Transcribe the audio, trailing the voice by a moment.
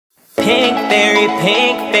pink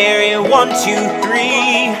berry, 1, 2,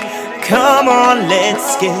 3. Come on,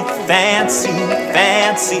 let's get fancy,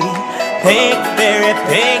 fancy. Pink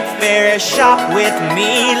berry, shop with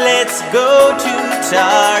me. Let's go to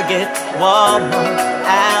Target, Walmart,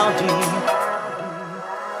 Aldi.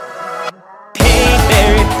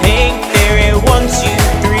 Pink berry, 1, 2,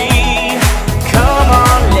 3. Come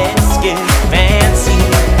on, let's get fancy,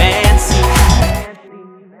 fancy.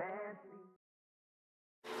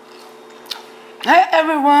 Hey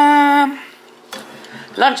everyone!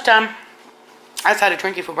 Lunchtime. I just had a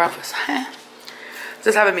Twinkie for breakfast.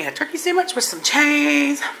 Just having me a turkey sandwich with some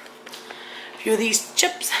cheese. A few of these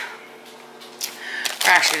chips.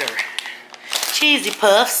 Actually, they're cheesy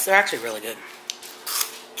puffs. They're actually really good.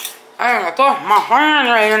 I got my friend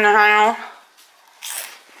right in the house.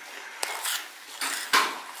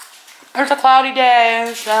 It's a cloudy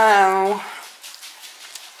day, so I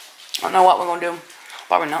don't know what we're gonna do.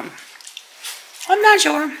 Probably nothing. I'm not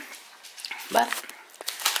sure, but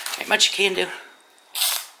ain't much you can do.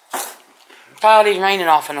 Cloudy's raining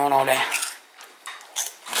off and on all day.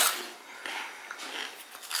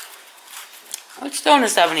 It's still in the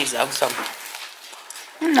 70s though, so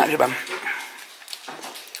not too bad.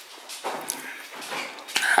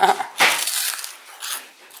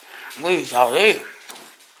 We shall eat.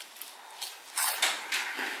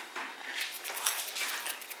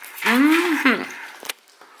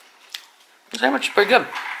 The sandwich is pretty good.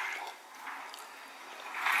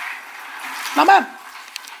 Not bad.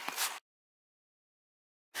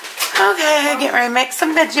 Okay, get ready to make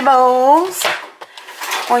some veggie bowls.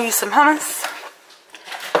 We'll use some hummus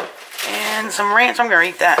and some ranch. I'm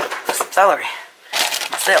going to eat that. Some celery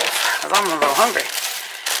myself because I'm a little hungry.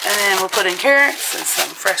 And then we'll put in carrots and some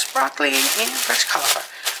fresh broccoli and fresh cauliflower.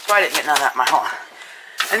 So I didn't get none of that in my haul.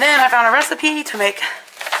 And then I found a recipe to make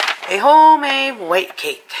a homemade white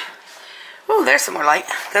cake. Ooh, there's some more light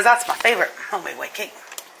because that's my favorite homemade white cake.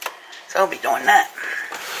 So I'll be doing that.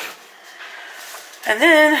 And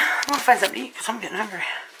then I'm going to find something to eat because I'm getting hungry.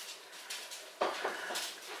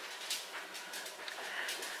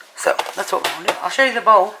 So that's what we're going to do. I'll show you the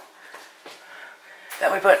bowl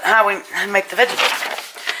that we put, how we make the vegetables.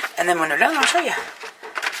 And then when they're done, I'll show you.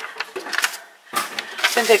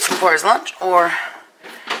 Then take some for his lunch or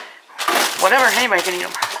whatever. Anybody can eat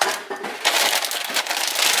them.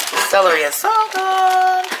 Celery is so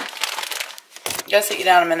good. Gotta sit you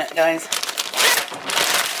down a minute, guys.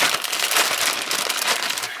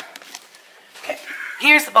 Okay,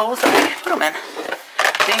 here's the bowls that we put them in.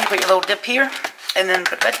 Then you put your little dip here, and then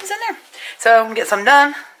put veggies in there. So I'm gonna get some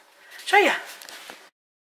done. Show you.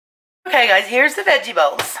 Okay, guys, here's the veggie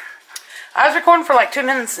bowls. I was recording for like 2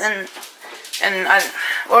 minutes, and I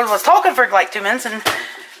was talking for like 2 minutes, and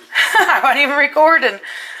I wasn't even recording.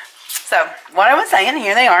 So, what I was saying,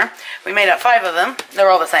 here they are. We made up 5 of them. They're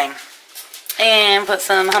all the same. And put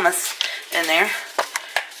some hummus in there.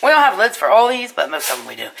 We don't have lids for all these, but most of them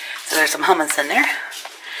we do. So there's some hummus in there.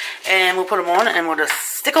 And we'll put them on, and we'll just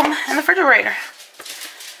stick them in the refrigerator.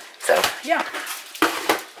 So, yeah.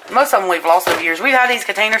 Most of them we've lost over years. We've had these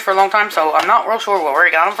containers for a long time, so I'm not real sure where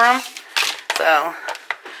we got them from. So,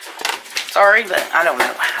 sorry, but I don't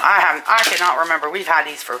know. I cannot remember. We've had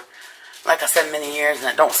these for, like I said, many years, and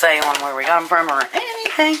it don't say on where we got them from or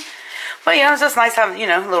anything. But yeah, it's just nice having, you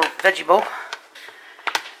know, a little veggie bowl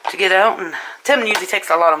to get out. And Tim usually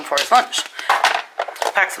takes a lot of them for his lunch.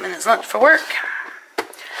 Packs them in his lunch for work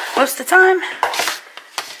most of the time.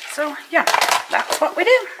 So yeah, that's what we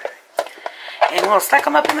do. And we'll stack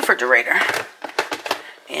them up in the refrigerator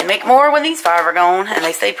and make more when these 5 are gone, and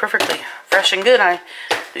they stay perfectly fresh and good, I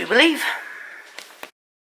do believe.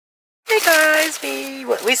 Hey guys,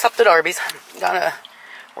 we stopped at Arby's. Got a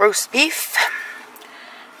roast beef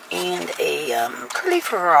and a curly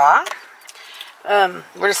fry.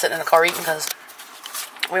 We're just sitting in the car eating because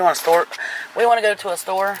we want to go to a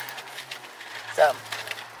store. So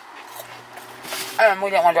we didn't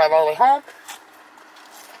want to drive all the way home,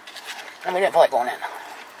 and we didn't feel like going in.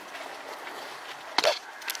 So,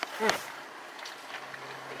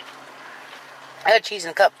 I had cheese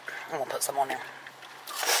in a cup. I'm gonna put some on there.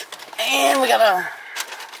 And we got a,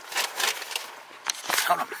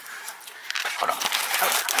 hold on,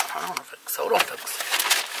 folks.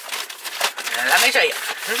 Let me show you.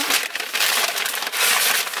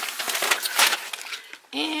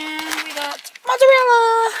 And we got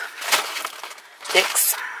mozzarella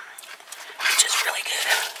sticks, which is really good.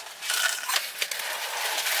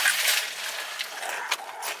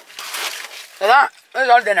 So that is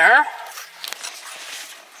our dinner.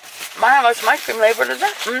 Might have some ice cream later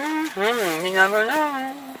today. You never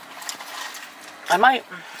know. I might.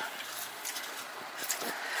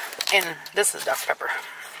 And this is Dr. Pepper.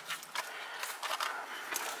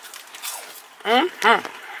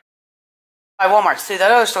 By Walmart. See,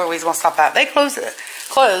 that other store we was going to stop at, they closed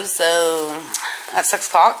so at 6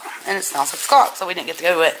 o'clock, and it's now 6 o'clock, so we didn't get to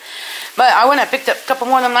go to it. But I went and picked up a couple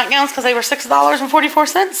more of them nightgowns because they were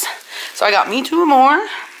 $6.44. So I got me 2 more.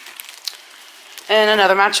 And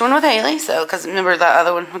another matching one with Haley. So, because remember that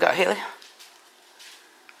other one we got Haley.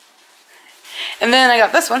 And then I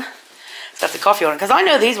got this one. It's got the coffee on it. Because I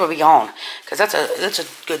know these will be gone. Because that's a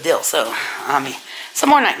good deal. So, some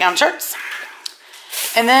more nightgown shirts.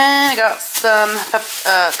 And then I got some,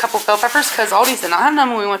 couple bell peppers. Because Aldi's did not have none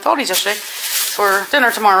when we went to Aldi's yesterday. For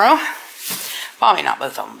dinner tomorrow. Probably not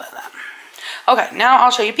both of them, but that. Okay, now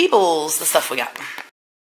I'll show you People's, the stuff we got.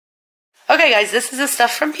 Okay, guys, this is the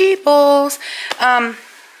stuff from People's.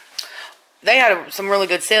 They had some really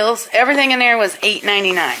good sales. Everything in there was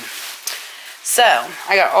 $8.99. So,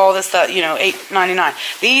 I got all this stuff, you know,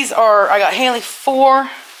 $8.99. These are, I got Haley 4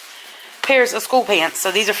 pairs of school pants. So,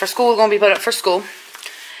 these are for school, going to be put up for school.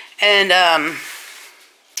 And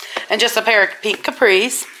just a pair of pink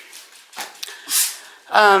capris.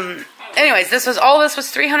 Anyways, all this was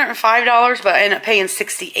 $305, but I ended up paying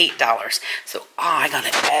 $68. So, I got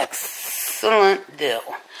an excellent deal.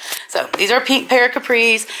 So, these are a pink pair of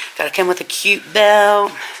capris. Got to come with a cute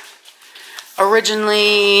belt.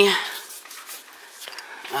 Originally,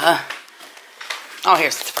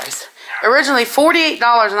 here's the price. Originally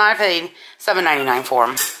 $48, and I paid $7.99 for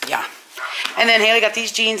them. Yeah. And then Haley got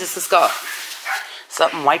these jeans. This has got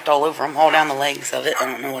something wiped all over them, all down the legs of it. I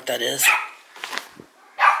don't know what that is.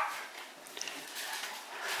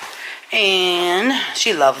 And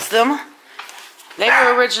she loves them. They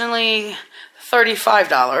were originally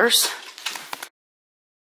 $35.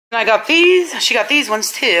 And I got these. She got these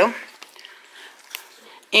ones too.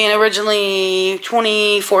 And originally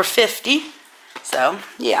 $24.50. So,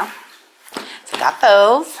 yeah. So, got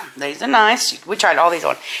those. These are nice. We tried all these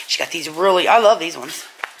on. She got these really, I love these ones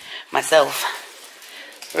myself.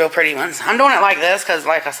 Real pretty ones. I'm doing it like this because,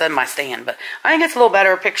 like I said, my stand. But I think it's a little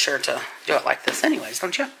better picture to do it like this anyways,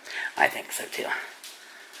 don't you? I think so, too.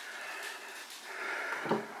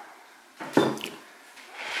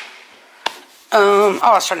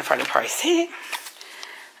 I was trying to find the price. Hey.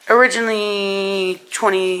 Originally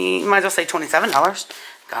might as well say $27.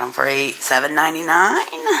 Got them for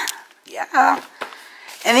 $7.99. Yeah.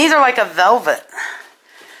 And these are like a velvet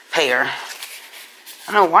pair.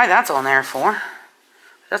 I don't know why that's on there for.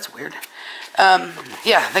 That's weird.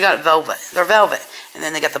 Yeah, they got velvet. They're velvet. And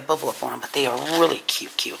then they got the bubble up on them. But they are really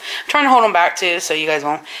cute. I'm trying to hold them back too so you guys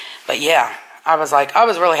won't. But yeah, I was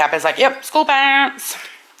really happy. It's like, yep, school pants.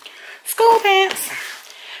 School pants.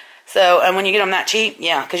 So, and when you get them that cheap,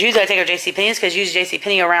 yeah. Because usually I take her to JCPenney's. Because usually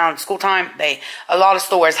JCPenney around school time, a lot of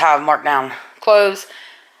stores have marked down clothes.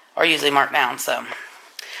 Are usually marked down. So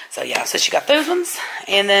yeah. So she got those ones.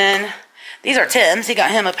 And then these are Tim's. He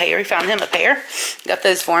got him a pair. He found him a pair. Got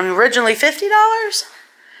those for him. Originally $50.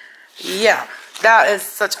 Yeah. That is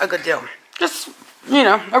such a good deal. Just, you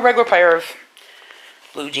know, a regular pair of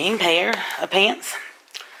blue jean pair of pants.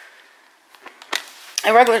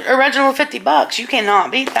 Original $50. You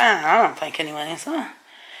cannot beat that. I don't think anyway. So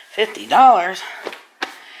 $50.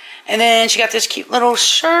 And then she got this cute little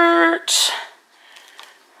shirt.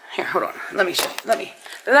 Here, hold on. Let me show you.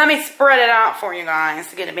 Let me spread it out for you guys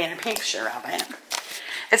to get a better picture of it.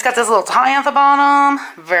 It's got this little tie at the bottom.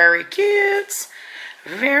 Very cute.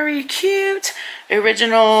 Very cute.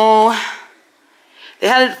 Original. They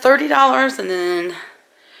had it $30 and then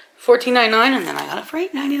 $14.99, and then I got it for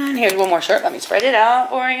 $8.99. Here's one more shirt. Let me spread it out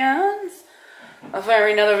for you guys.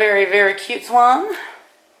 Another very, very cute one.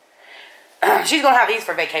 She's gonna have these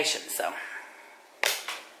for vacation, so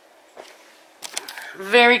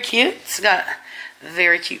very cute. It's got a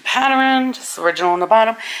very cute pattern, just original on the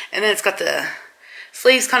bottom, and then it's got the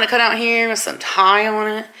sleeves kind of cut out here with some tie on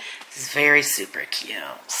it. It's very super cute.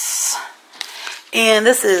 And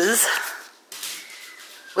this was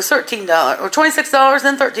 $13 or $26,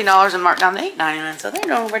 then $13, and marked down to $8.99. So they're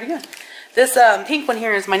doing pretty good. This pink one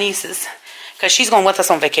here is my niece's because she's going with us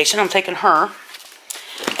on vacation. I'm taking her.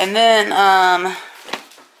 And then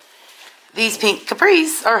these pink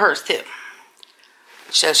capris are hers too.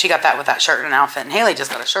 So she got that with that shirt and outfit. And Haley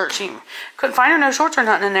just got a shirt. She couldn't find her no shorts or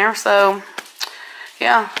nothing in there. So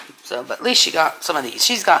yeah. So but at least she got some of these.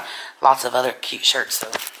 She's got lots of other cute shirts,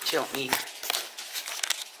 so she don't need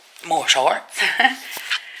more shorts.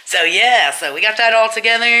 So yeah, so we got that all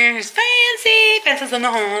together. It's fancy. Fences in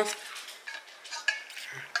the halls.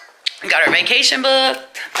 We got our vacation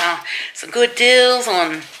booked. Some good deals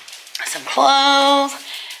on some clothes.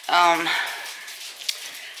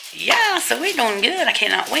 yeah, so we're doing good. I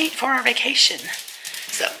cannot wait for our vacation.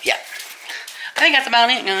 So, yeah. I think that's about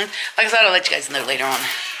it, guys. Like I said, I'll let you guys know later on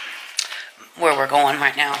where we're going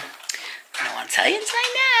right now. I don't want to tell you it's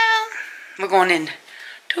right now. We're going in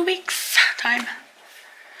 2 weeks time.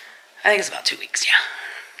 I think it's about 2 weeks, yeah.